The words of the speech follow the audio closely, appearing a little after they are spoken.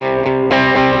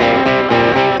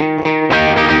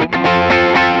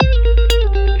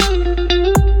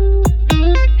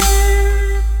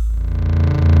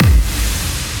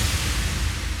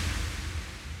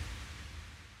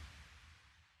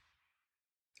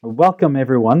Welcome,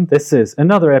 everyone. This is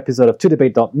another episode of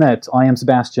ToDebate.net. I am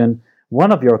Sebastian,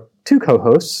 one of your two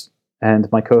co-hosts, and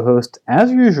my co-host,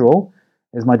 as usual,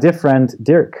 is my dear friend,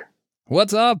 Dirk.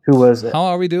 What's up? How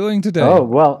are we doing today? Oh,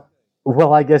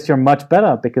 well, I guess you're much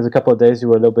better because a couple of days you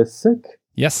were a little bit sick.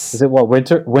 Yes. Is it what,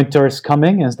 winter is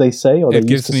coming, as they say? Or it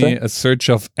gives me a surge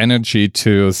of energy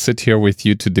to sit here with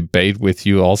you, to debate with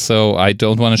you. Also, I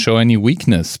don't want to show any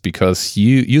weakness because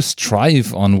you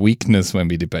strive on weakness when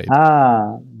we debate.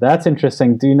 Ah, that's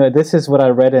interesting. Do you know, this is what I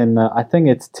read in, I think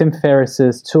it's Tim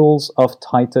Ferriss's Tools of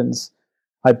Titans,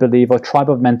 I believe, or Tribe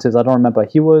of Mentors, I don't remember.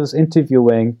 He was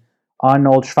interviewing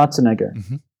Arnold Schwarzenegger.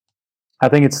 Mm-hmm. I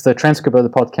think it's the transcript of the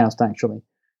podcast, actually.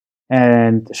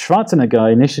 And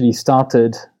Schwarzenegger initially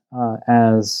started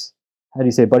as, how do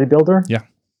you say, bodybuilder? Yeah.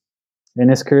 In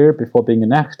his career before being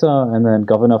an actor and then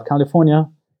governor of California,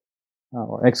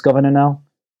 or ex-governor now.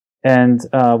 And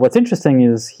what's interesting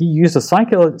is he used a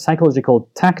psychological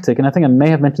tactic, and I think I may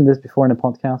have mentioned this before in a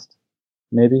podcast.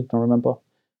 Maybe, don't remember.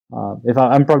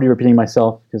 I'm probably repeating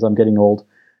myself because I'm getting old.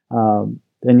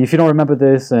 And if you don't remember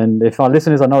this, and if our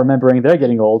listeners are not remembering, they're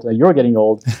getting old, and you're getting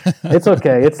old, it's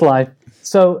okay, it's life.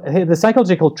 So the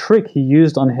psychological trick he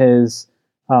used on his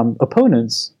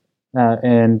opponents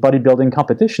in bodybuilding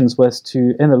competitions was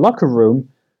to, in the locker room,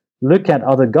 look at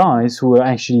other guys who were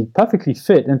actually perfectly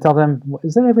fit and tell them,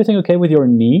 is that everything okay with your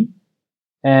knee?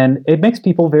 And it makes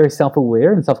people very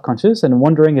self-aware and self-conscious and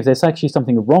wondering if there's actually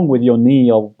something wrong with your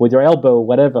knee or with your elbow or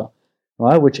whatever,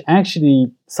 right? Which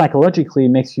actually psychologically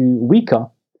makes you weaker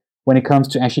when it comes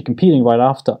to actually competing right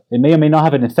after. It may or may not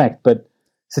have an effect, but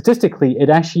statistically, it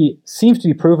actually seems to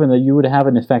be proven that you would have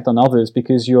an effect on others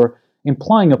because you're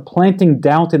implying or planting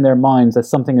doubt in their minds that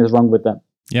something is wrong with them.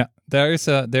 Yeah, there's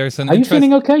an. Are you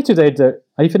feeling okay today, Dirk?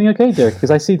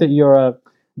 Because I see that you're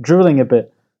drooling a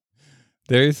bit.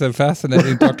 There is a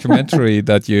fascinating documentary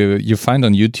that you find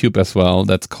on YouTube as well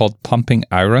that's called Pumping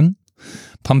Iron.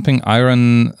 Pumping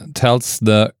Iron tells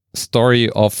the story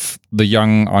of the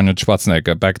young Arnold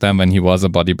Schwarzenegger back then when he was a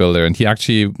bodybuilder, and he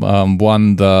actually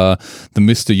won the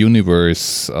Mr.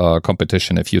 Universe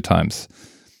competition a few times.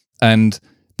 And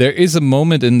there is a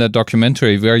moment in that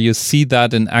documentary where you see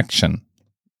that in action,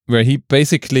 where he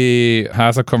basically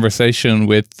has a conversation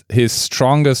with his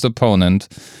strongest opponent,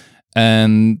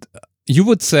 and you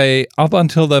would say up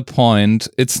until that point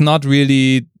it's not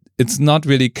really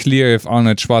clear if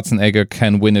Arnold Schwarzenegger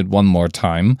can win it one more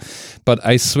time. But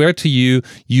I swear to you,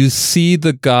 you see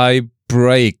the guy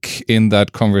break in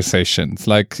that conversation. It's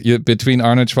like between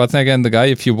Arnold Schwarzenegger and the guy,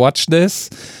 if you watch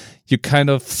this, you kind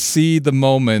of see the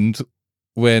moment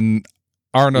when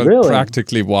Arnold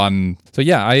practically won. So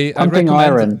yeah, I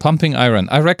recommend Pumping Iron.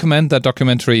 I recommend that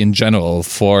documentary in general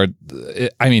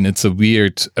it's a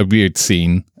weird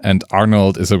scene, and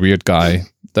Arnold is a weird guy.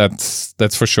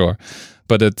 That's for sure.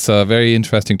 But it's a very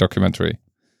interesting documentary.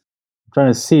 I'm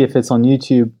trying to see if it's on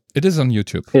YouTube. It is on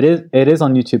YouTube. It is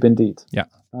on YouTube indeed. Yeah.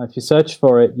 If you search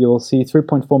for it, you will see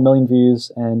 3.4 million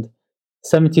views and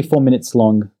 74 minutes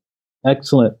long.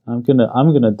 Excellent. I'm gonna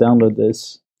download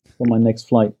this for my next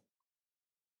flight.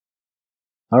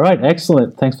 All right,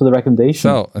 excellent. Thanks for the recommendation.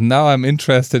 So now I'm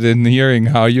interested in hearing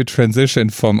how you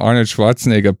transitioned from Arnold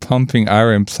Schwarzenegger pumping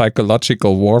iron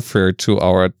psychological warfare to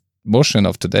our motion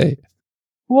of today.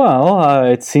 Well,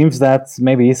 it seems that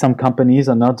maybe some companies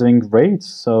are not doing great.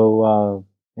 So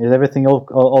is everything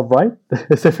all right?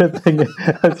 Is everything?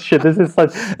 Shit, this is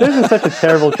such a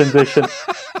terrible transition.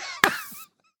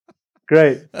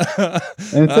 Great.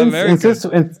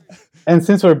 And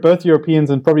since we're both Europeans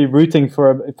and probably rooting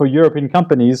for European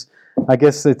companies, I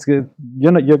guess it's you're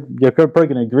probably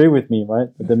going to agree with me, right?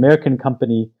 The American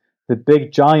company, the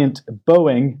big giant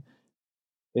Boeing,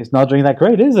 is not doing that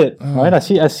great, is it? Right? I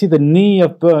see the knee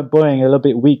of Boeing a little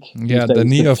bit weak. Yeah, the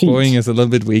knee of Boeing is a little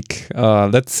bit weak.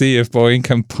 Let's see if Boeing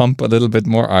can pump a little bit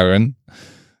more iron.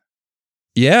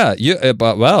 Yeah,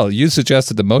 you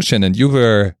suggested the motion, and you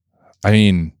were,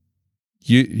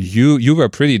 you were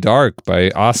pretty dark by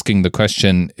asking the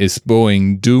question: is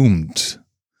Boeing doomed?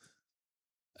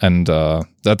 And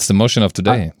that's the motion of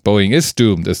today. Boeing is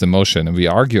doomed is the motion, and we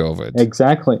argue over it.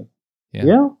 Exactly.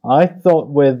 Yeah, I thought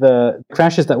with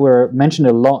crashes that were mentioned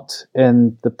a lot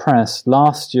in the press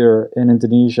last year in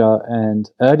Indonesia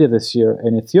and earlier this year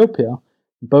in Ethiopia,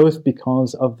 both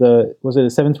because of was it a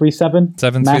 737?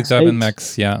 737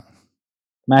 MAX, yeah.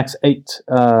 MAX 8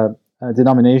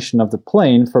 denomination of the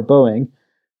plane for Boeing,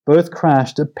 both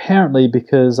crashed apparently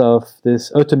because of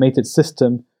this automated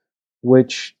system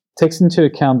which takes into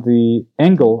account the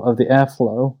angle of the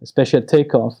airflow, especially at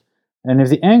takeoff. And if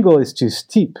the angle is too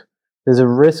steep, there's a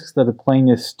risk that the plane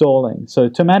is stalling. So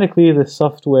automatically the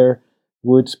software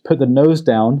would put the nose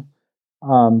down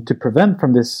to prevent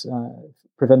this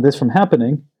from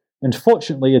happening.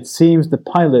 Unfortunately, it seems the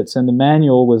pilots and the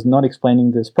manual was not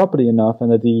explaining this properly enough,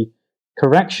 and that the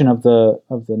correction of the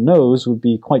nose would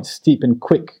be quite steep and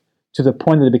quick, to the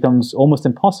point that it becomes almost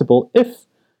impossible if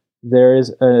there is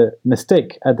a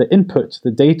mistake at the input, the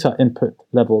data input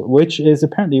level, which is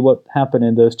apparently what happened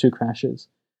in those two crashes.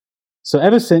 So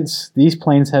ever since, these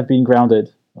planes have been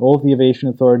grounded. All the aviation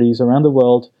authorities around the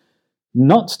world,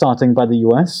 not starting by the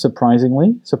US,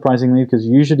 surprisingly, because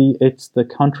usually it's the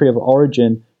country of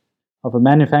origin of a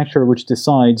manufacturer which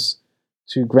decides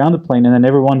to ground the plane, and then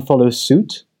everyone follows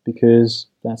suit, because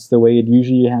that's the way it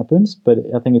usually happens. But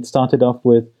I think it started off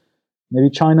with maybe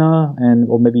China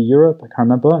or maybe Europe, I can't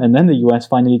remember, and then the US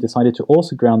finally decided to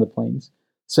also ground the planes.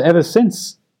 So ever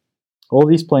since, all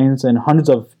these planes and hundreds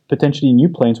of potentially new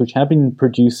planes which have been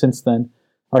produced since then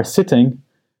are sitting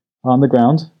on the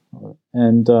ground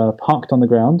and parked on the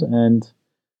ground, and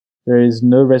there is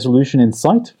no resolution in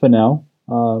sight for now.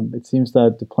 It seems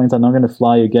that the planes are not going to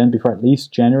fly again before at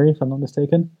least January, if I'm not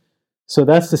mistaken. So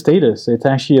that's the status. It's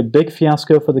actually a big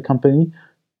fiasco for the company.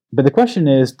 But the question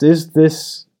is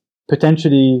this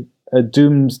potentially a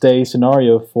doomsday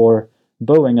scenario for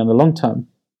Boeing in the long term,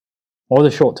 or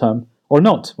the short term, or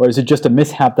not? Or is it just a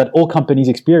mishap that all companies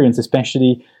experience,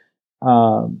 especially,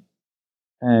 and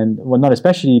well, not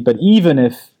especially, but even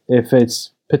if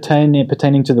it's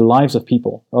pertaining to the lives of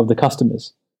people, of the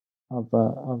customers of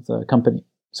the company.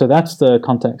 So that's the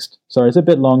context. Sorry, it's a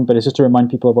bit long, but it's just to remind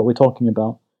people of what we're talking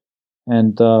about.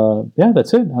 And yeah,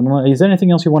 that's it. I don't know. Is there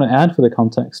anything else you want to add for the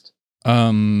context?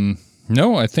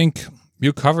 No, I think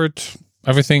you covered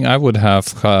everything I would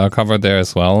have covered there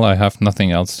as well. I have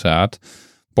nothing else to add.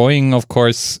 Boeing, of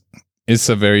course, is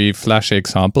a very flashy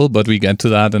example, but we get to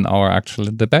that in our actual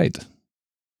debate.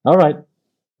 All right,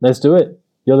 let's do it.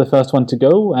 You're the first one to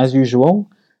go, as usual.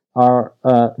 Our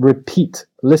repeat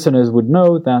listeners would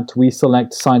know that we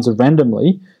select sides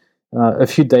randomly a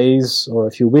few days or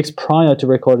a few weeks prior to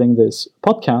recording this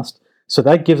podcast. So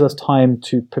that gives us time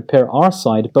to prepare our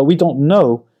side, but we don't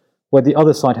know what the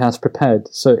other side has prepared.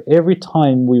 So every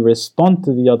time we respond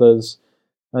to the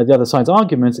other side's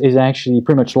arguments is actually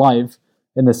pretty much live,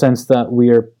 in the sense that we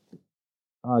are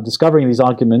discovering these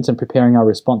arguments and preparing our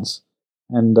response.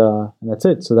 And that's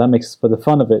it. So that makes for the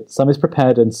fun of it. Some is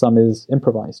prepared and some is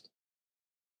improvised.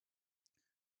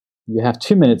 You have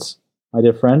 2 minutes, my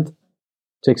dear friend,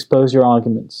 to expose your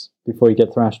arguments before you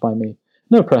get thrashed by me.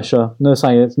 No pressure, no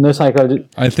science, no psychology.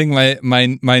 I think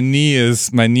my knee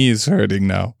is hurting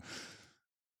now.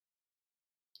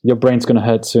 Your brain's gonna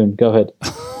hurt soon. Go ahead.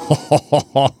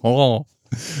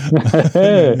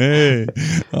 Hey.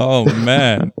 Oh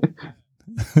man.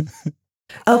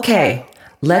 Okay,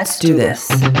 let's do this.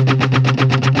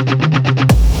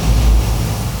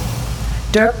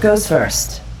 Dirk goes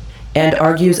first and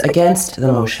argues against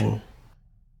the motion.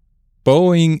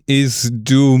 Boeing is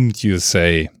doomed, you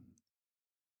say.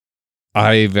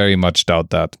 I very much doubt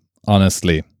that,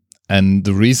 honestly. And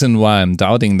the reason why I'm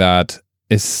doubting that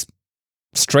is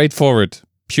straightforward,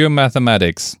 pure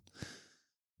mathematics.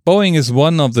 Boeing is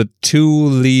one of the two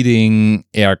leading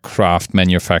aircraft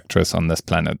manufacturers on this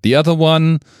planet. The other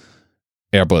one,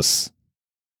 Airbus.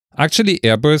 Actually,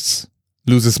 Airbus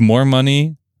loses more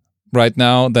money right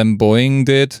now than Boeing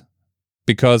did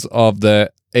because of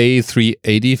the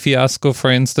A380 fiasco,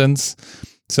 for instance.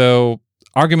 So,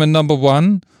 argument number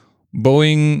one,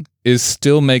 Boeing is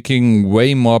still making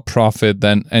way more profit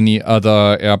than any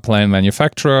other airplane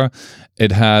manufacturer.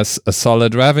 It has a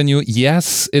solid revenue.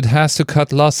 Yes, it has to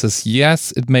cut losses.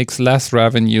 Yes, it makes less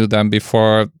revenue than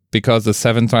before because the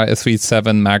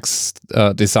 737 MAX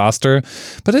disaster.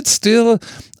 But it's still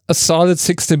a solid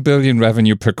 60 billion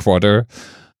revenue per quarter.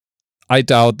 I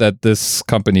doubt that this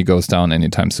company goes down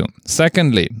anytime soon.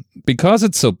 Secondly, because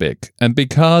it's so big and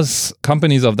because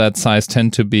companies of that size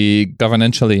tend to be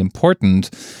governmentally important,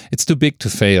 it's too big to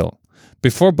fail.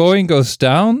 Before Boeing goes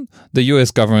down, the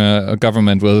US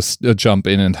government will jump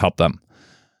in and help them.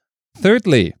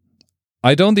 Thirdly,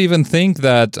 I don't even think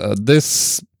that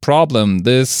this problem,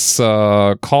 this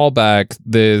callback,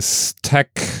 this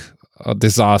tech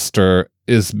disaster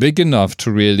is big enough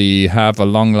to really have a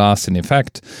long-lasting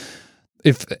effect.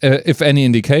 If any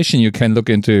indication, you can look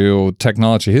into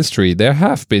technology history. There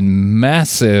have been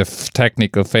massive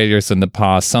technical failures in the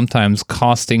past, sometimes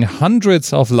costing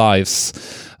hundreds of lives.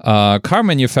 Car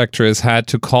manufacturers had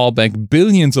to call back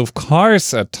billions of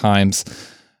cars at times.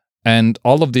 And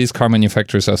all of these car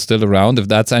manufacturers are still around. If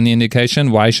that's any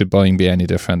indication, why should Boeing be any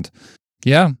different?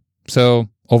 Yeah, so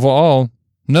overall,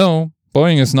 no,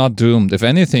 Boeing is not doomed. If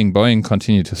anything, Boeing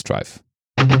continue to strive.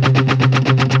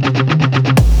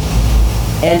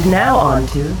 And now on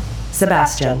to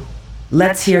Sebastian,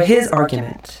 let's hear his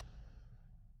argument.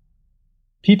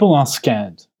 People are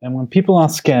scared. And when people are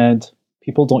scared,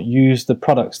 people don't use the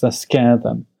products that scare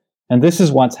them. And this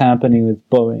is what's happening with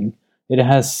Boeing. It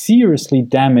has seriously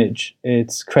damaged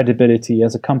its credibility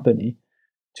as a company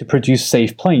to produce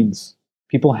safe planes.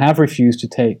 People have refused to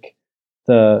take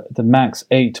the MAX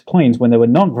 8 planes when they were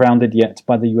not grounded yet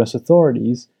by the US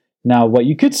authorities. Now, what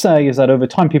you could say is that over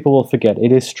time people will forget.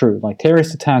 It is true. Like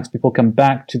terrorist attacks, people come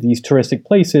back to these touristic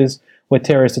places where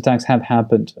terrorist attacks have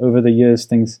happened. Over the years,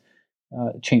 things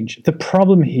change. The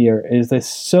problem here is there's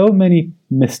so many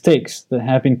mistakes that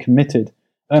have been committed,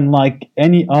 unlike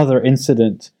any other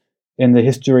incident in the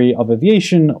history of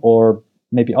aviation or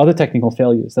maybe other technical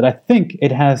failures, that I think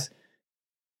it has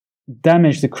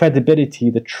damaged the credibility,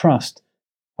 the trust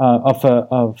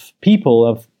of people,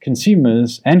 of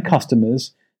consumers and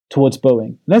customers towards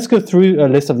Boeing. Let's go through a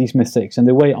list of these mistakes. And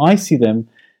the way I see them,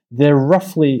 they're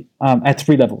roughly at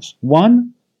 3 levels.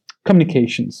 1,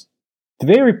 communications.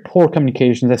 Very poor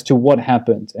communications as to what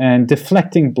happened and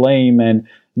deflecting blame and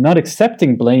not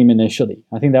accepting blame initially.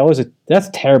 I think that's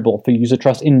terrible for user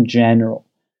trust in general.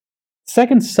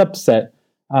 Second subset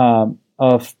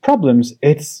of problems,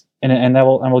 and I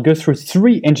will go through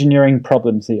 3 engineering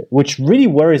problems here, which really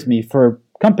worries me for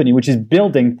a company which is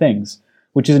building things,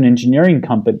 which is an engineering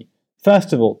company.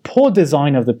 First of all, poor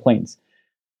design of the planes.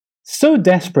 So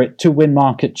desperate to win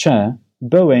market share,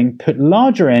 Boeing put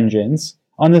larger engines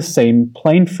on the same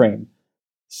plane frame.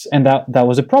 And that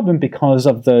was a problem because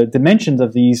of the dimensions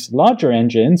of these larger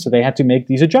engines, so they had to make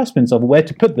these adjustments of where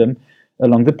to put them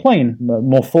along the plane,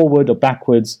 more forward or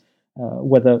backwards,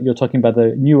 whether you're talking about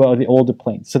the newer or the older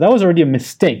planes. So that was already a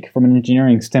mistake from an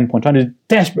engineering standpoint, trying to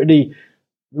desperately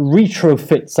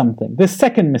retrofit something. The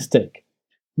second mistake,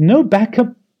 no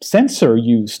backup sensor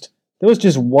used. There was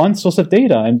just one source of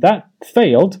data, and that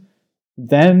failed,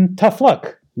 then tough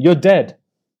luck, you're dead.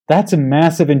 That's a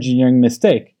massive engineering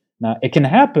mistake. Now, it can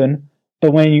happen,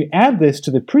 but when you add this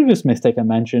to the previous mistake I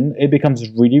mentioned, it becomes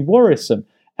really worrisome.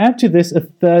 Add to this a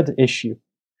third issue.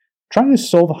 Trying to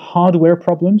solve hardware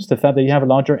problems, the fact that you have a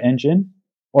larger engine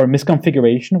or a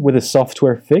misconfiguration with a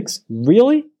software fix.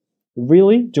 Really?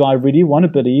 Really? Do I really want to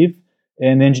believe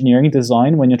in engineering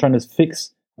design when you're trying to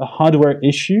fix a hardware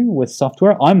issue with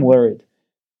software? I'm worried.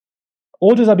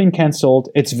 Orders are being cancelled.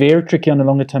 It's very tricky on a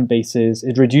longer-term basis.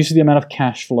 It reduces the amount of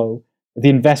cash flow, the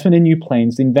investment in new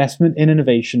planes, the investment in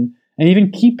innovation, and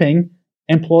even keeping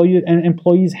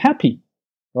employees happy,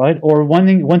 right? Or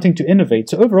wanting to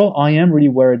innovate. So overall, I am really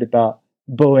worried about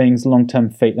Boeing's long-term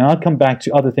fate. And I'll come back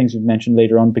to other things you've mentioned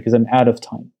later on because I'm out of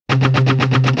time.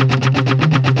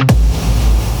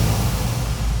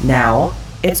 Now,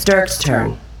 it's Dirk's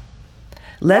turn.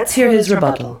 Let's hear his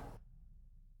rebuttal.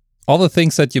 All the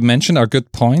things that you mentioned are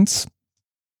good points.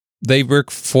 They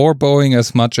work for Boeing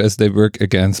as much as they work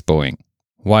against Boeing.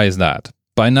 Why is that?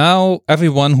 By now,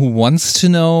 everyone who wants to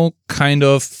know kind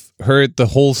of heard the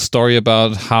whole story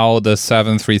about how the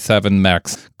 737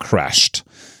 MAX crashed.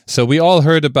 So we all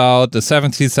heard about the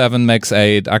 737 MAX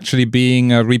 8 actually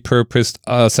being a repurposed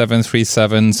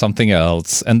 737 something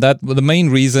else. And that the main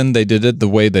reason they did it the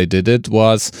way they did it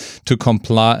was to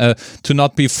comply, to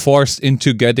not be forced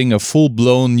into getting a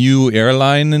full-blown new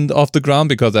airline off the ground,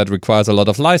 because that requires a lot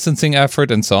of licensing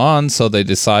effort and so on. So they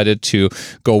decided to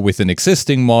go with an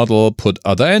existing model, put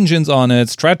other engines on it,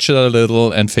 stretch it a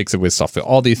little, and fix it with software.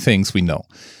 All these things we know.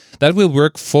 That will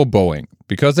work for Boeing,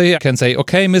 because they can say,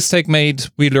 okay, mistake made,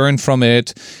 we learned from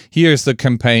it. Here's the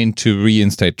campaign to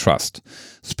reinstate trust.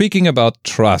 Speaking about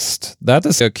trust, that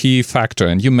is a key factor,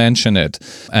 and you mentioned it.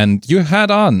 And you had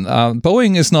on,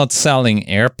 Boeing is not selling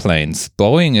airplanes.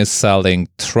 Boeing is selling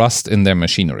trust in their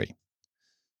machinery.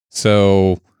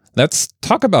 So let's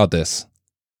talk about this.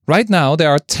 Right now,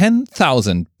 there are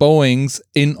 10,000 Boeings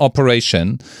in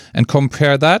operation, and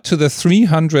compare that to the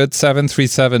 300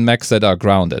 737 MAX that are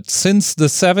grounded. Since the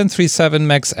 737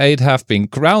 MAX 8 have been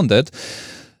grounded,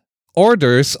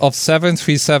 orders of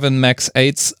 737 MAX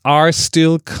 8s are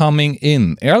still coming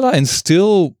in. Airlines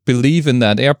still believe in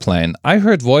that airplane. I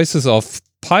heard voices of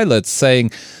pilots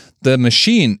saying the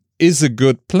machine is a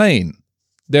good plane.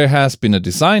 There has been a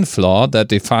design flaw. That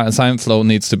design flaw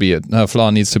needs to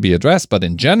be addressed, but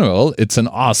in general, it's an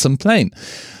awesome plane.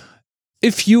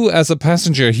 If you, as a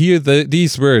passenger, hear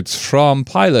these words from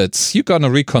pilots, you're gonna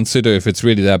reconsider if it's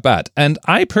really that bad. And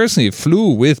I personally flew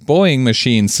with Boeing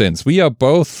machines since. We are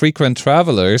both frequent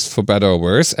travelers, for better or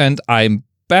worse, and I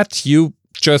bet you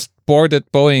just boarded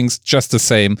Boeings just the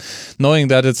same. Knowing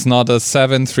that it's not a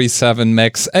 737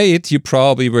 MAX 8, you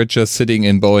probably were just sitting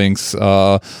in Boeings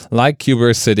like you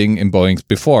were sitting in Boeings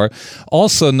before.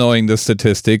 Also knowing the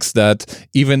statistics that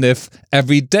even if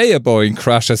every day a Boeing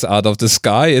crashes out of the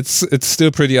sky, it's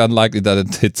still pretty unlikely that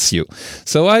it hits you.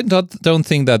 So I don't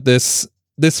think that this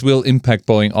will impact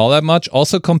Boeing all that much.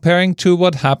 Also comparing to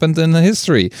what happened in the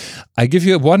history. I give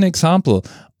you one example.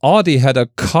 Audi had a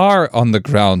car on the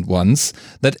ground once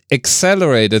that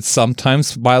accelerated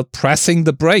sometimes while pressing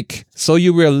the brake. So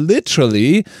you were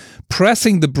literally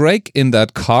pressing the brake in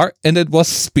that car and it was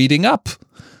speeding up.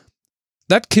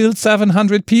 That killed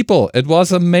 700 people. It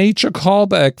was a major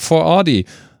callback for Audi.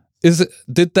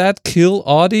 Did that kill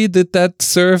Audi? Did that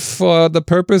serve for the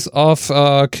purpose of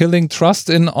killing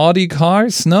trust in Audi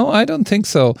cars? No, I don't think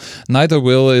so. Neither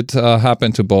will it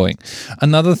happen to Boeing.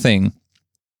 Another thing.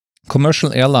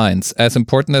 Commercial airlines, as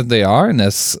important as they are and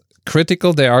as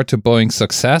critical they are to Boeing's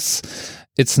success,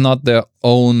 it's not their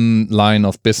own line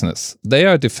of business. They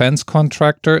are a defense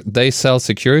contractor. They sell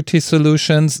security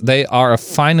solutions. They are a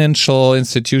financial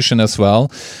institution as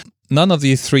well. None of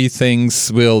these three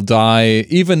things will die,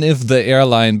 even if the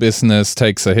airline business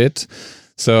takes a hit.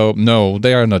 So no,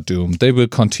 they are not doomed. They will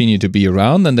continue to be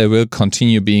around and they will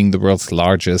continue being the world's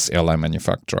largest airline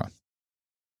manufacturer.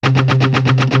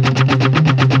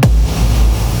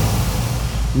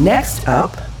 Next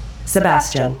up,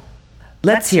 Sebastian.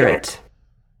 Let's hear it.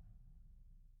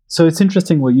 So it's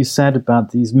interesting what you said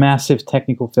about these massive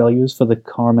technical failures for the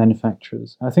car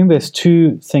manufacturers. I think there's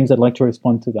two things I'd like to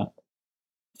respond to that.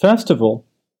 First of all,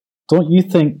 don't you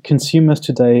think consumers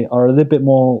today are a little bit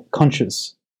more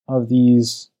conscious of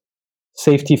these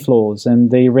safety flaws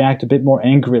and they react a bit more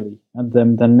angrily at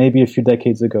them than maybe a few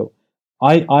decades ago?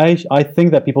 I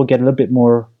think that people get a little bit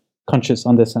more conscious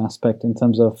on this aspect in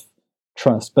terms of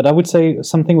trust. But I would say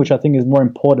something which I think is more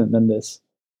important than this.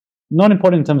 Not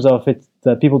important in terms of it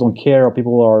that people don't care or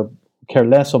people care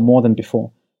less or more than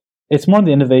before. It's more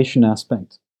the innovation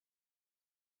aspect.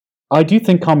 I do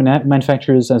think car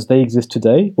manufacturers as they exist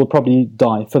today will probably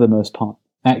die for the most part,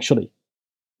 actually.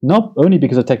 Not only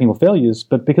because of technical failures,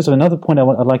 but because of another point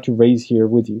I'd like to raise here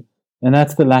with you, and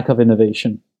that's the lack of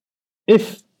innovation.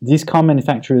 If these car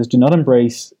manufacturers do not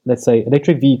embrace, let's say,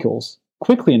 electric vehicles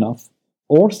quickly enough,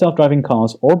 or self-driving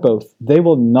cars, or both, they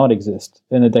will not exist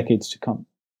in the decades to come.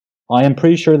 I am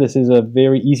pretty sure this is a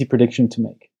very easy prediction to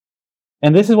make.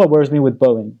 And this is what worries me with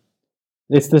Boeing.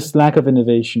 It's this lack of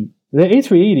innovation. The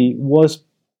A380 was,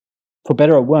 for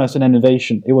better or worse, an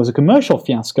innovation. It was a commercial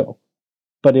fiasco,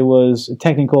 but it was a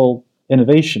technical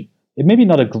innovation. It may be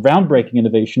not a groundbreaking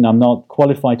innovation, I'm not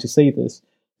qualified to say this,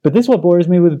 but this is what worries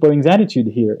me with Boeing's attitude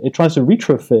here. It tries to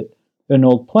retrofit an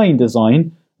old plane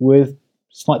design with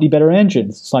slightly better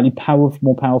engines, slightly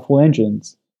more powerful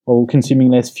engines, or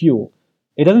consuming less fuel.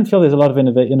 It doesn't feel there's a lot of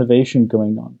innovation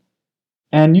going on.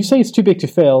 And you say it's too big to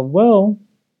fail. Well,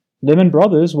 Lehman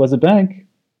Brothers was a bank,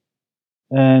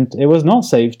 and it was not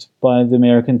saved by the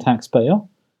American taxpayer.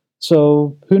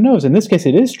 So who knows? In this case,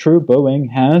 it is true.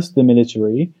 Boeing has the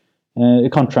military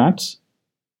contracts.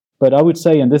 But I would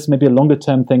say, and this may be a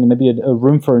longer-term thing, maybe a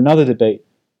room for another debate,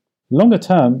 longer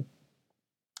term,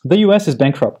 the US is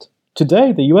bankrupt.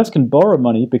 Today, the US can borrow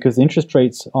money because the interest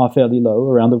rates are fairly low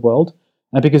around the world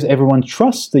and because everyone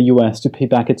trusts the US to pay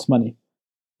back its money.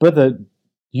 But the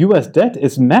US debt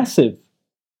is massive.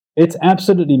 It's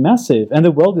absolutely massive. And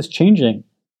the world is changing.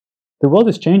 The world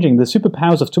is changing. The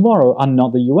superpowers of tomorrow are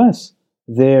not the US.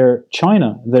 They're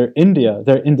China, they're India,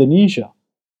 they're Indonesia.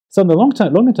 So on the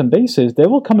longer term basis, there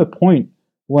will come a point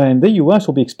when the US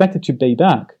will be expected to pay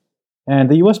back.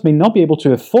 And the US may not be able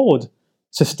to afford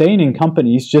sustaining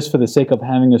companies just for the sake of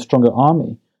having a stronger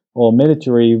army or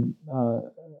military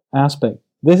aspect.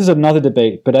 This is another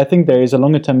debate, but I think there is a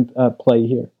longer-term play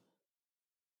here.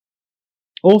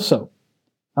 Also,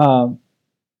 the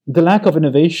lack of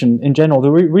innovation in general,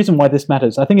 the reason why this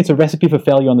matters, I think it's a recipe for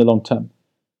failure on the long term.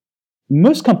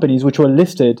 Most companies which were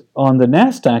listed on the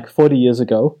NASDAQ 40 years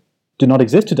ago do not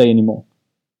exist today anymore.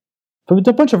 For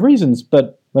a bunch of reasons,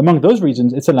 but among those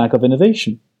reasons, it's a lack of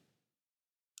innovation.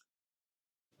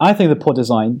 I think the poor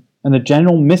design and the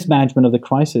general mismanagement of the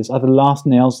crisis are the last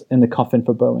nails in the coffin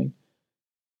for Boeing.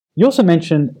 You also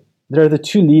mentioned there are the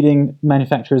two leading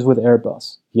manufacturers with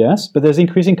Airbus. Yes, but there's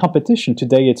increasing competition.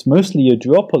 Today it's mostly a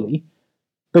duopoly,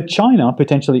 but China,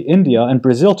 potentially India, and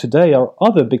Brazil today are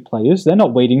other big players. They're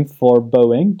not waiting for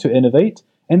Boeing to innovate,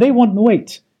 and they won't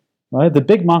wait. Right? The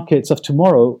big markets of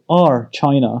tomorrow are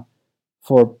China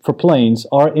for planes,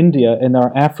 are India, and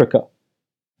are Africa.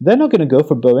 They're not going to go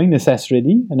for Boeing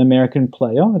necessarily, an American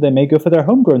player. They may go for their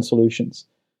homegrown solutions.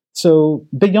 So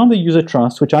beyond the user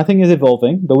trust, which I think is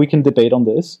evolving, but we can debate on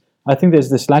this, I think there's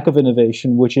this lack of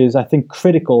innovation, which is, I think,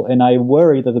 critical. And I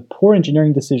worry that the poor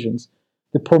engineering decisions,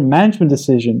 the poor management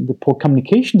decision, the poor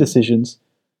communication decisions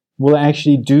will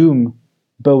actually doom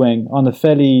Boeing on a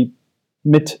fairly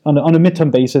on a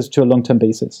midterm basis to a long-term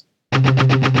basis.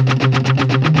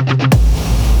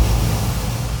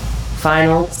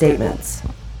 Final statements.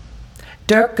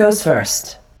 Dirk goes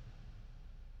first.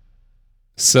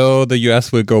 So the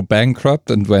US will go bankrupt,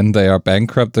 and when they are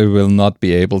bankrupt, they will not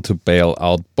be able to bail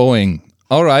out Boeing.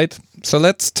 All right, so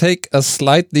let's take a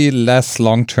slightly less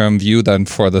long-term view than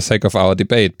for the sake of our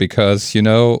debate, because,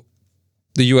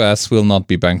 the US will not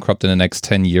be bankrupt in the next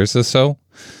 10 years or so.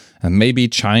 And maybe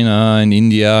China and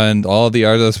India and all the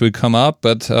others will come up,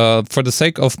 but for the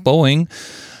sake of Boeing,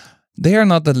 they are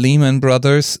not the Lehman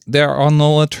Brothers. There are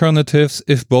no alternatives.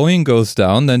 If Boeing goes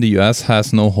down, then the US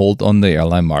has no hold on the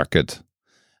airline market.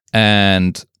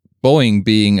 And Boeing,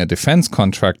 being a defense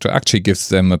contractor, actually gives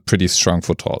them a pretty strong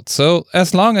foothold. So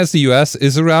as long as the US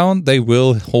is around, they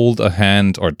will hold a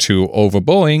hand or two over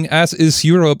Boeing, as is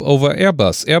Europe over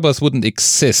Airbus. Airbus wouldn't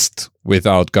exist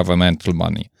without governmental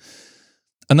money.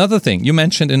 Another thing, you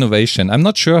mentioned innovation. I'm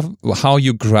not sure how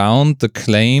you ground the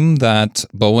claim that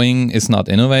Boeing is not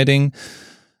innovating.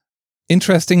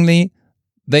 Interestingly,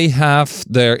 they have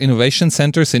their innovation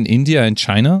centers in India and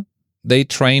China. They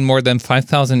train more than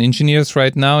 5,000 engineers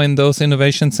right now in those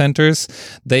innovation centers.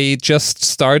 They just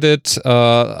started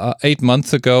 8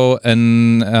 months ago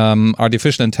an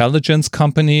artificial intelligence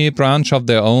company branch of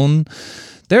their own.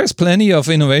 There's plenty of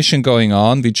innovation going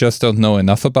on. We just don't know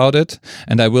enough about it.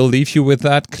 And I will leave you with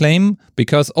that claim,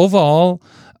 because overall,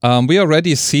 we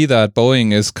already see that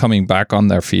Boeing is coming back on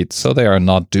their feet. So they are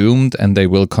not doomed, and they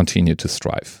will continue to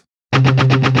strive.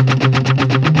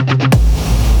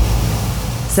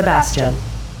 Sebastian.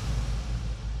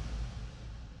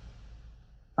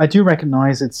 I do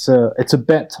recognize it's a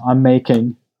bet I'm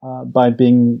making by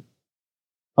being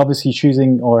obviously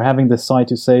choosing or having the side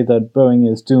to say that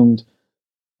Boeing is doomed.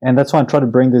 And that's why I'm trying to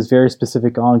bring this very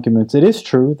specific argument. It is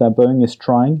true that Boeing is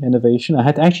trying innovation. I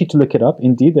had actually to look it up.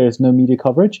 Indeed, there is no media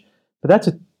coverage. But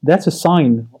that's a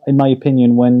sign, in my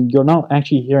opinion, when you're not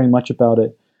actually hearing much about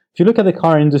it. If you look at the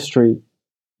car industry,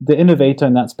 the innovator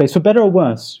in that space, for better or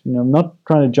worse, I'm not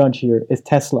trying to judge here, is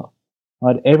Tesla.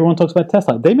 Right? Everyone talks about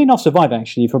Tesla. They may not survive,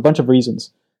 actually, for a bunch of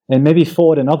reasons. And maybe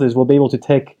Ford and others will be able to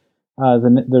take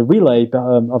the relay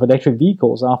of electric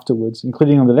vehicles afterwards,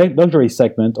 including on the luxury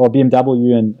segment, or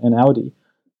BMW and Audi.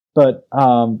 But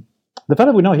the fact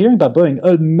that we're not hearing about Boeing,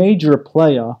 a major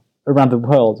player around the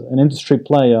world, an industry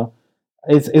player,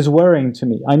 is worrying to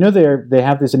me. I know they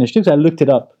have these initiatives. I looked it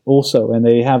up also, and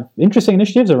they have interesting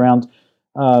initiatives around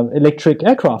electric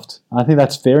aircraft. I think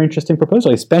that's a very interesting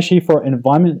proposal, especially for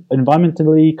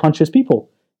environmentally conscious people,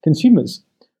 consumers.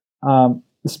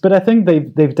 But I think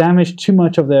they've damaged too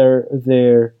much of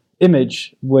their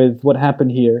image with what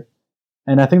happened here.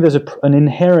 And I think there's an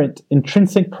inherent,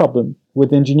 intrinsic problem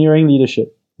with engineering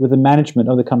leadership, with the management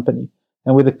of the company,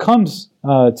 and with the comms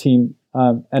team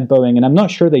at Boeing. And I'm not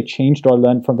sure they changed or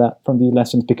learned from the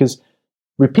lessons, because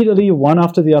repeatedly, one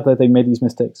after the other, they made these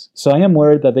mistakes. So I am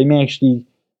worried that they may actually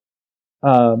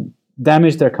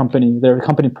damage their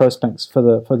company prospects for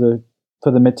the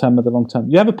midterm or the long term.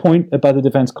 You have a point about the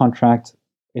defense contract.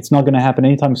 It's not going to happen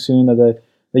anytime soon that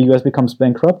the US becomes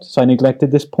bankrupt. So I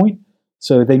neglected this point.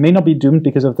 So they may not be doomed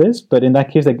because of this, but in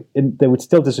that case, they would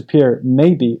still disappear,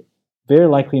 maybe, very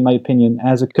likely, in my opinion,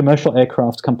 as a commercial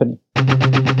aircraft company.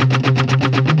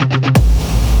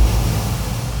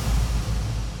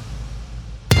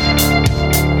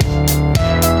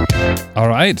 All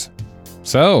right.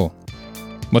 So,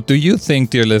 what do you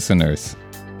think, dear listeners?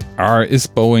 Is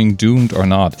Boeing doomed or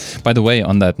not? By the way,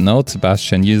 on that note,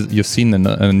 Sebastian, you've seen in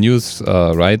the news,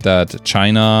 right, that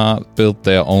China built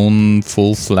their own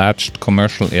full-fledged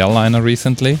commercial airliner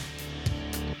recently?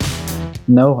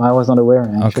 No, I was not aware,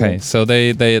 actually. Okay, so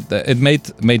it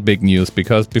made big news,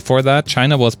 because before that,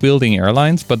 China was building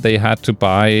airlines, but they had to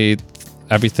buy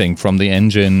everything from the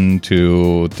engine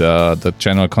to the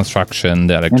general construction,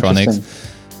 the electronics.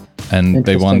 And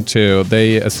they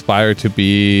aspire to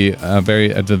be at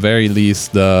the very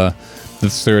least the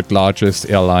third largest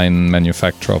airline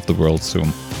manufacturer of the world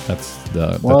soon. That's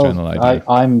the general idea.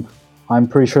 I'm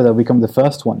pretty sure they'll become the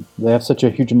first one. They have such a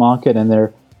huge market, and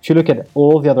if you look at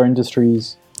all the other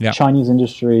industries, Chinese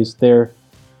industries, they're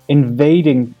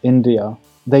invading India.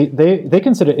 They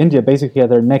consider India basically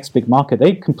their next big market.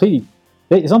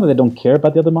 It's not that they don't care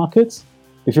about the other markets.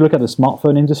 If you look at the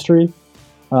smartphone industry,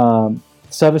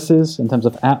 services in terms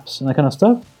of apps and that kind of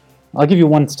stuff, I'll give you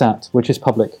one stat, which is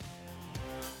public.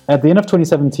 at the end of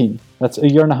 2017, that's a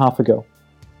year and a half ago,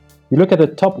 you look at the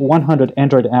top 100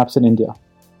 Android apps in India.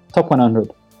 Top 100.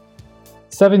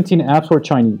 17 apps were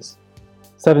Chinese.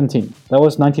 17. That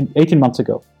was 18 months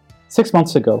ago. 6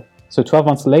 months ago, so 12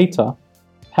 months later,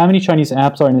 how many Chinese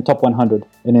apps are in the top 100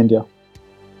 in India?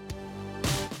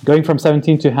 Going from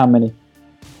 17 to how many?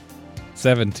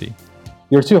 70.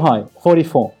 You're too high.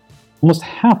 44. Almost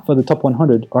half of the top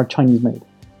 100 are Chinese-made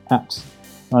apps.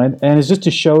 Right? And it's just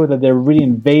to show that they're really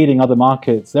invading other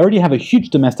markets. They already have a huge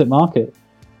domestic market.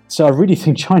 So I really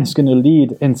think China's going to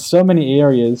lead in so many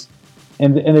areas.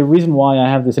 And the reason why I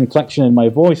have this inflection in my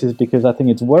voice is because I think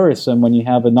it's worrisome when you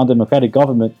have a non-democratic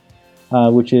government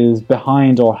which is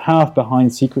behind or half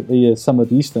behind secretly as some of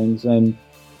these things. And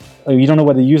you don't know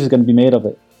what the use is going to be made of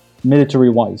it,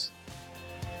 military-wise.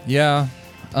 Yeah.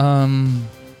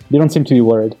 You don't seem to be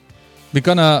worried. We're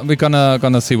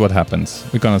gonna see what happens.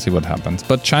 We're gonna see what happens.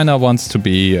 But China wants to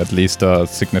be at least a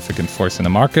significant force in the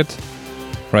market.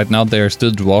 Right now, they are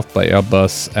still dwarfed by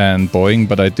Airbus and Boeing,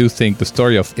 but I do think the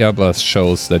story of Airbus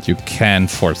shows that you can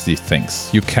force these things.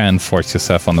 You can force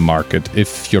yourself on the market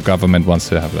if your government wants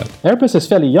to have that. Airbus is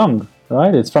fairly young,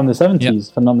 right? It's from the 70s,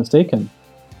 if I'm not mistaken.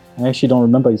 I actually don't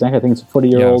remember exactly. I think it's a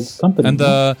 40-year-old company. And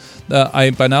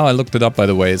by now I looked it up, by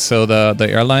the way. So the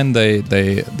airline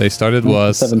they started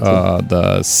was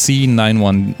the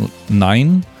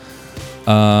C919.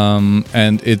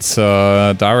 And it's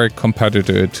a direct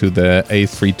competitor to the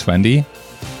A320,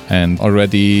 and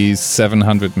already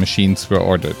 700 machines were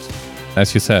ordered.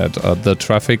 As you said, the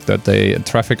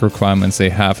traffic requirements they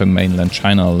have in mainland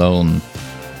China alone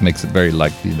makes it very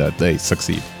likely that they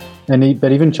succeed.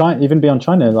 But even China, even beyond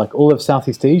China, like all of South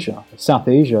Asia,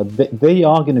 they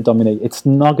are going to dominate. It's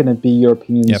not going to be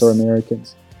Europeans or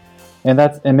Americans. And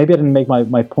maybe I didn't make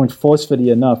my point forcefully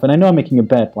enough. And I know I'm making a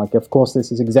bet. Like, of course,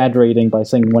 this is exaggerating by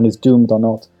saying one is doomed or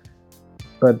not.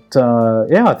 But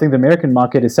I think the American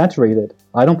market is saturated.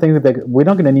 I don't think that we're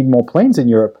not going to need more planes in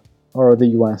Europe or the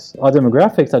US. Our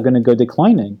demographics are going to go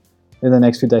declining in the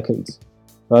next few decades.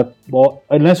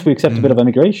 Unless we accept a bit of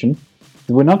immigration,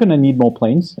 we're not going to need more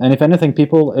planes. And if anything,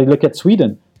 people look at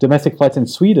Sweden. Domestic flights in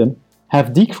Sweden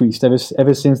have decreased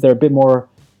ever since they're a bit more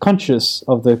conscious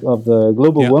of the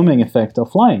global warming effect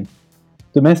of flying.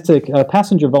 Domestic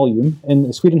passenger volume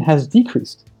in Sweden has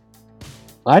decreased.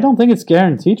 I don't think it's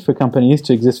guaranteed for companies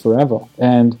to exist forever.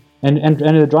 And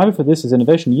the driver for this is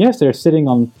innovation. Yes, they're sitting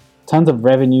on tons of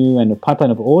revenue and a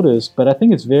pipeline of orders, but I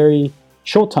think it's very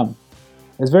short term.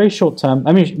 It's very short term.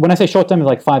 I mean, when I say short term, it's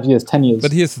like 5 years, 10 years.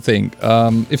 But here's the thing.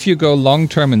 If you go long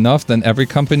term enough, then every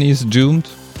company is doomed.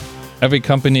 Every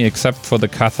company except for the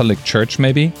Catholic Church,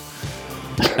 maybe.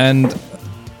 And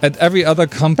every other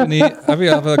company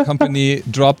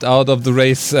dropped out of the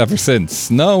race ever since.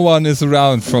 No one is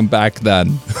around from back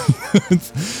then.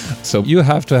 So you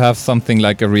have to have something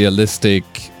like a realistic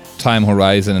time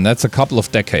horizon, and that's a couple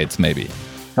of decades maybe.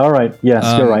 All right. Yes,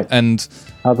 you're right. And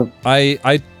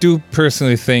I do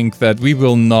personally think that we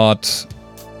will not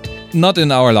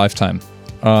in our lifetime.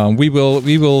 We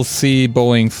will see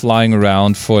Boeing flying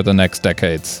around for the next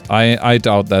decades. I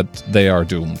doubt that they are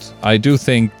doomed. I do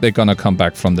think they're gonna come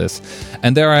back from this.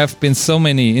 And there have been so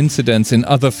many incidents in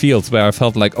other fields where I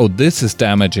felt like, oh, this is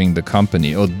damaging the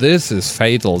company, or this is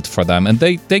fatal for them, and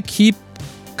they keep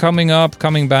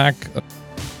coming back.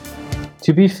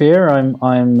 To be fair, I'm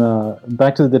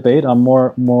back to the debate. I'm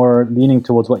more leaning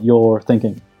towards what you're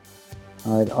thinking.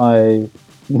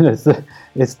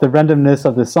 It's the randomness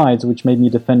of the sides which made me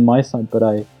defend my side, but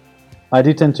I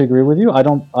do tend to agree with you.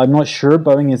 I'm not sure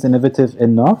Boeing is innovative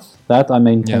enough. That I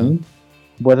maintain. Yeah.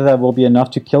 Whether that will be enough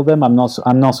to kill them, I'm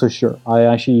not so sure. I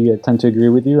actually tend to agree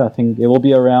with you. I think it will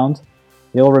be around.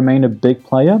 It will remain a big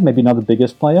player, maybe not the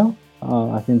biggest player.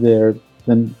 I think I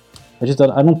don't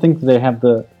think they have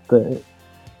the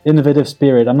innovative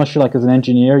spirit. I'm not sure. Like as an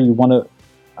engineer, you want to.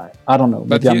 I don't know.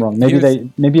 Maybe I'm wrong.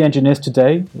 Maybe engineers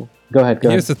today. Go ahead.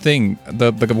 Here's the thing.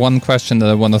 The one question that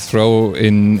I want to throw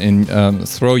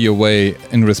your way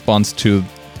in response to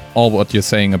all what you're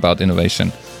saying about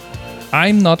innovation.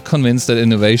 I'm not convinced that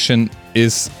innovation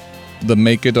is the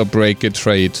make it or break it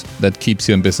trait that keeps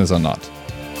you in business or not.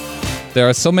 There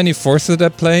are so many forces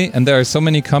at play, and there are so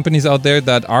many companies out there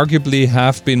that arguably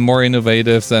have been more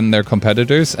innovative than their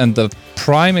competitors. And the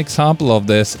prime example of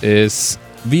this is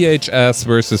VHS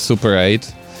versus Super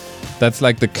 8. That's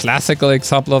like the classical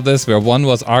example of this, where one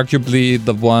was arguably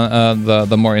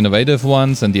the more innovative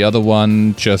ones, and the other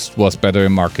one just was better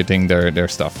in marketing their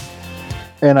stuff.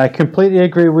 And I completely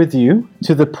agree with you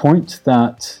to the point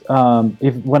that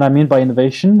what I mean by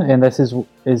innovation, and this is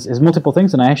multiple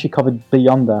things, and I actually covered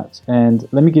beyond that. And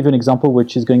let me give you an example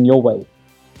which is going your way.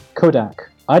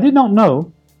 Kodak. I did not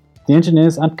know the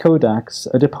engineers at Kodak's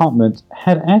department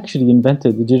had actually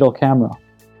invented the digital camera.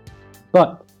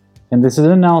 But, and this is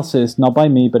an analysis, not by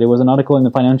me, but it was an article in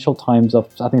the Financial Times of,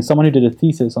 I think, someone who did a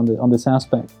thesis on this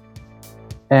aspect.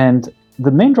 And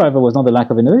the main driver was not the lack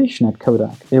of innovation at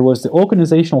Kodak. It was the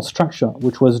organizational structure,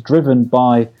 which was driven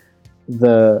by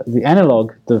the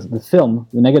analog, the film,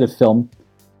 the negative film,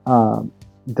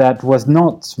 that was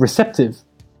not receptive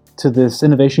to this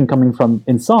innovation coming from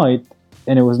inside,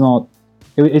 and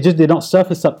it just did not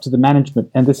surface up to the management.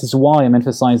 And this is why I'm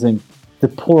emphasizing the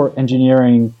poor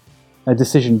engineering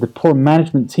decision, the poor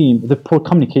management team, the poor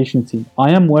communication team.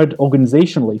 I am worried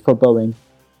organizationally for Boeing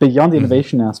beyond the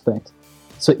innovation aspect.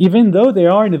 So even though they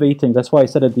are innovating, that's why I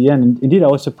said at the end, and indeed I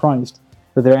was surprised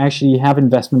that they actually have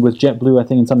investment with JetBlue, I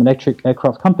think, in some electric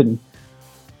aircraft company.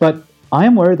 But I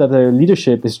am worried that their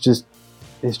leadership is just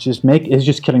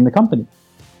killing the company.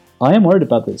 I am worried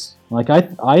about this. Like I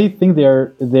think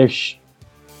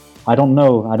I don't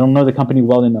know the company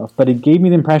well enough, but it gave me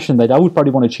the impression that I would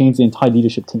probably want to change the entire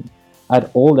leadership team at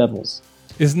all levels.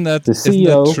 Isn't that the CEO, isn't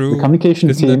that true? The communication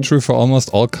team. Isn't that true for almost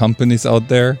all companies out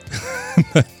there?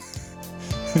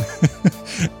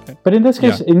 But in this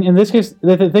case, in this case,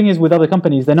 the thing is, with other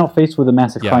companies, they're not faced with a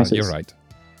massive crisis. You're right.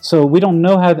 So we don't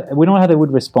know how they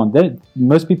would respond.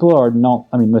 Most people are not.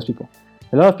 I mean, most people.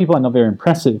 A lot of people are not very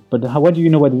impressive. But what do you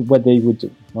know what they would do?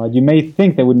 Right? You may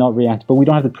think they would not react, but we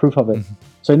don't have the proof of it. Mm-hmm.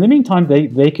 So in the meantime,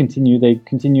 they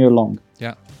continue along.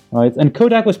 Yeah. Right. And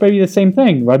Kodak was probably the same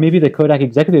thing. Right. Maybe the Kodak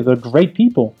executives are great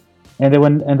people, and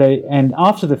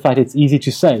after the fact, it's easy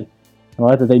to say,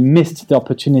 right, that they missed the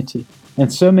opportunity.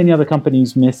 And so many other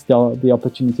companies missed the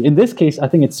opportunity. In this case, I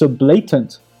think it's so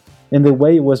blatant in the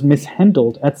way it was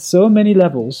mishandled at so many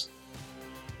levels,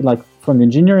 like from the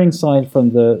engineering side,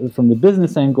 from the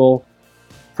business angle,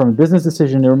 from a business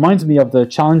decision. It reminds me of the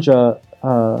Challenger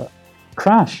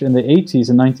crash in the 80s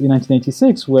in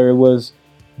 1986, where it was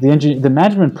the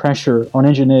management pressure on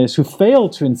engineers who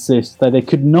failed to insist that they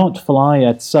could not fly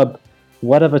at sub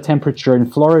whatever temperature in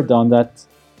Florida on that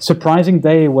surprising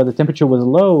day where the temperature was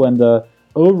low and the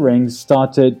O-rings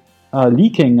started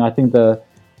leaking. I think the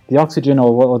oxygen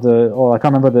or I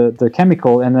can't remember the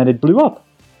chemical, and then it blew up.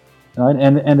 Right?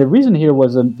 And the reason here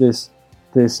was this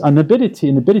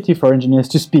inability for engineers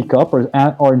to speak up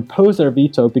or impose their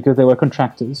veto because they were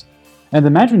contractors, and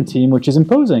the management team, which is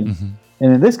imposing. Mm-hmm.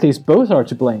 And in this case, both are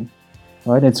to blame.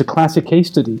 Right? It's a classic case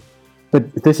study.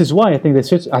 But this is why I think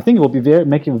it will be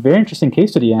making a very interesting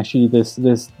case study. Actually,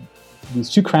 these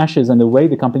two crashes and the way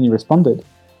the company responded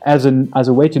as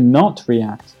a way to not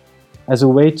react, as a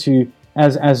way to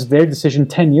as their decision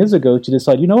 10 years ago to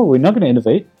decide, you know what, we're not going to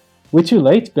innovate. We're too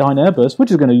late behind Airbus. We're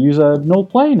just going to use an old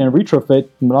plane and retrofit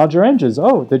larger engines.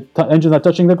 Oh, the engines are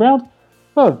touching the ground.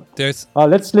 Oh, let's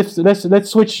switch.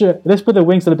 Let's put the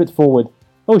wings a little bit forward.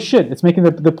 Oh shit, it's making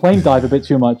the plane dive a bit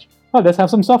too much. Oh, let's have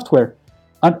some software.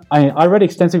 I read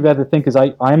extensively about the thing because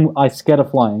I'm scared of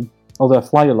flying, although I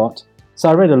fly a lot. So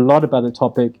I read a lot about the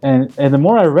topic, and the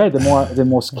more I read, the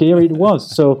more scary it was.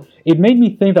 So it made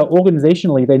me think that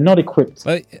organizationally they're not equipped.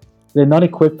 They're not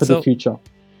equipped for the future.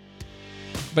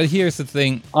 But here's the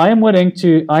thing. I'm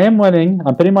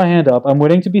putting my hand up. I'm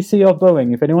willing to be CEO of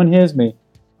Boeing. If anyone hears me,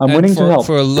 I'm willing to help.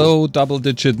 For a low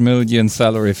double-digit million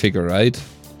salary figure, right?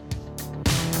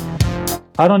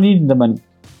 I don't need the money.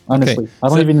 Honestly, I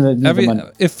don't even need the money.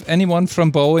 If anyone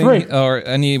from Boeing or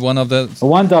any one of the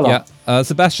 $1,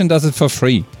 Sebastian does it for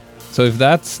free. So if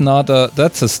that's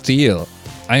that's a steal.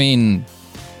 I mean,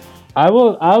 I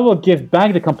will give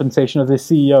back the compensation of the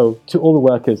CEO to all the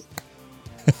workers.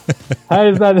 How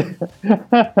is that?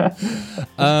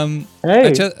 Hey,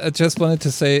 I just wanted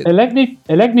to say, elect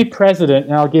me president,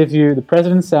 and I'll give you the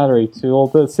president's salary to all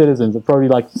the citizens of probably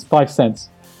like 5 cents.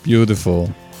 Beautiful.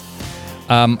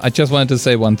 I just wanted to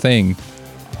say one thing.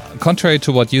 Contrary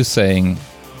to what you're saying,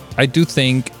 I do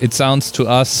think it sounds to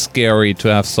us scary to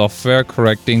have software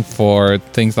correcting for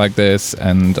things like this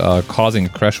and causing a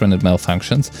crash when it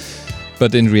malfunctions.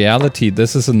 But in reality,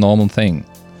 this is a normal thing.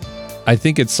 I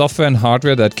think it's software and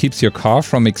hardware that keeps your car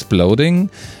from exploding.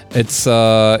 It's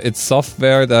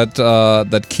software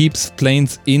that keeps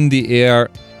planes in the air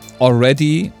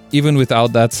already, even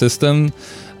without that system.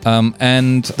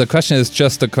 And the question is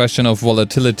just a question of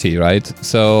volatility, right?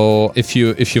 So if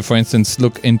you for instance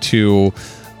look into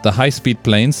the high-speed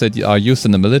planes that are used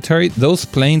in the military, those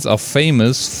planes are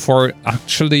famous for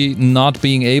actually not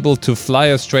being able to fly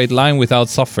a straight line without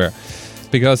software.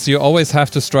 Because you always have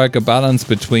to strike a balance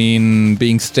between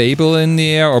being stable in the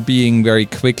air or being very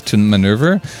quick to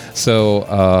maneuver. So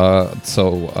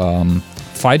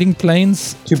fighting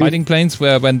planes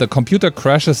where when the computer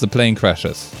crashes, the plane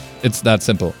crashes. It's that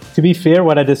simple. To be fair,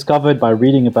 what I discovered by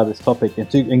reading about this topic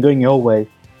and going your way,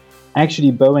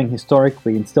 actually Boeing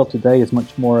historically and still today is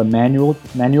much more a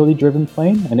manually driven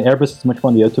plane, and Airbus is much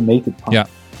more the automated part. Yeah.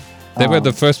 They were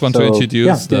the first one to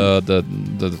introduce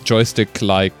the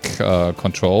joystick-like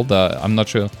control. I'm not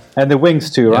sure. And the wings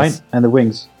too, right? Yes. And the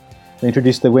wings. They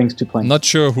introduced the wings to planes. Not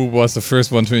sure who was the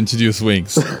first one to introduce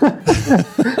wings.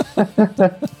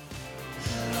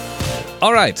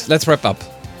 All right, let's wrap up.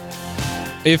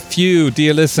 If you,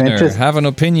 dear listener, have an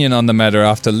opinion on the matter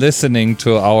after listening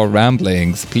to our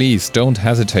ramblings, please don't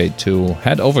hesitate to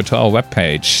head over to our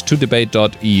webpage,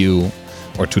 todebate.eu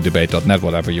or todebate.net,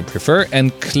 whatever you prefer,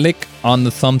 and click on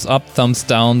the thumbs up, thumbs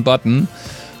down button.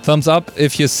 Thumbs up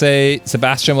if you say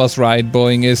Sebastian was right,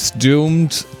 Boeing is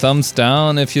doomed. Thumbs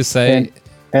down if you say...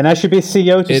 And I should be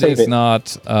CEO to save it. It is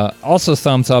not. Also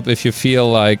thumbs up if you feel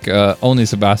like only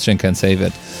Sebastian can save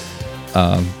it.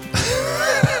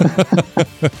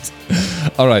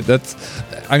 All right, it's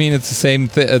the same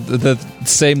the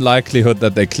same likelihood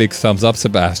that they click thumbs up,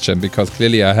 Sebastian, because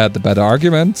clearly I had the better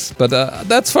arguments, but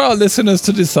that's for our listeners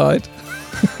to decide.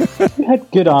 You had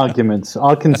good arguments,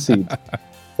 I'll concede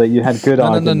that you had good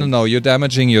arguments. No, you're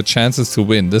damaging your chances to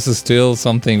win. This is still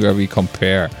something where we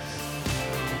compare.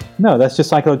 No, that's just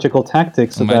psychological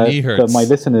tactics that my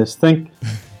listeners think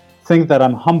that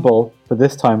I'm humble for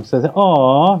this time. So,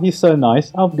 oh, he's so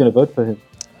nice, I'm going to vote for him.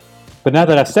 But now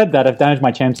that I've said that, I've damaged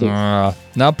my chances.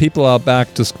 Now people are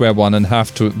back to square one and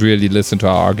have to really listen to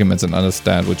our arguments and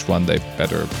understand which one they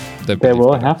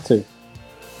will have to.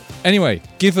 Anyway,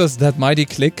 give us that mighty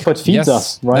click. What feeds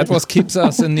us, right? That keeps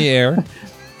us in the air.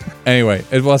 Anyway,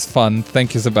 it was fun.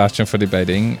 Thank you, Sebastian, for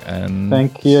debating. And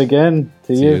thank you again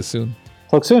to you. See you soon.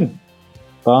 Talk soon.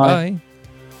 Bye. Bye.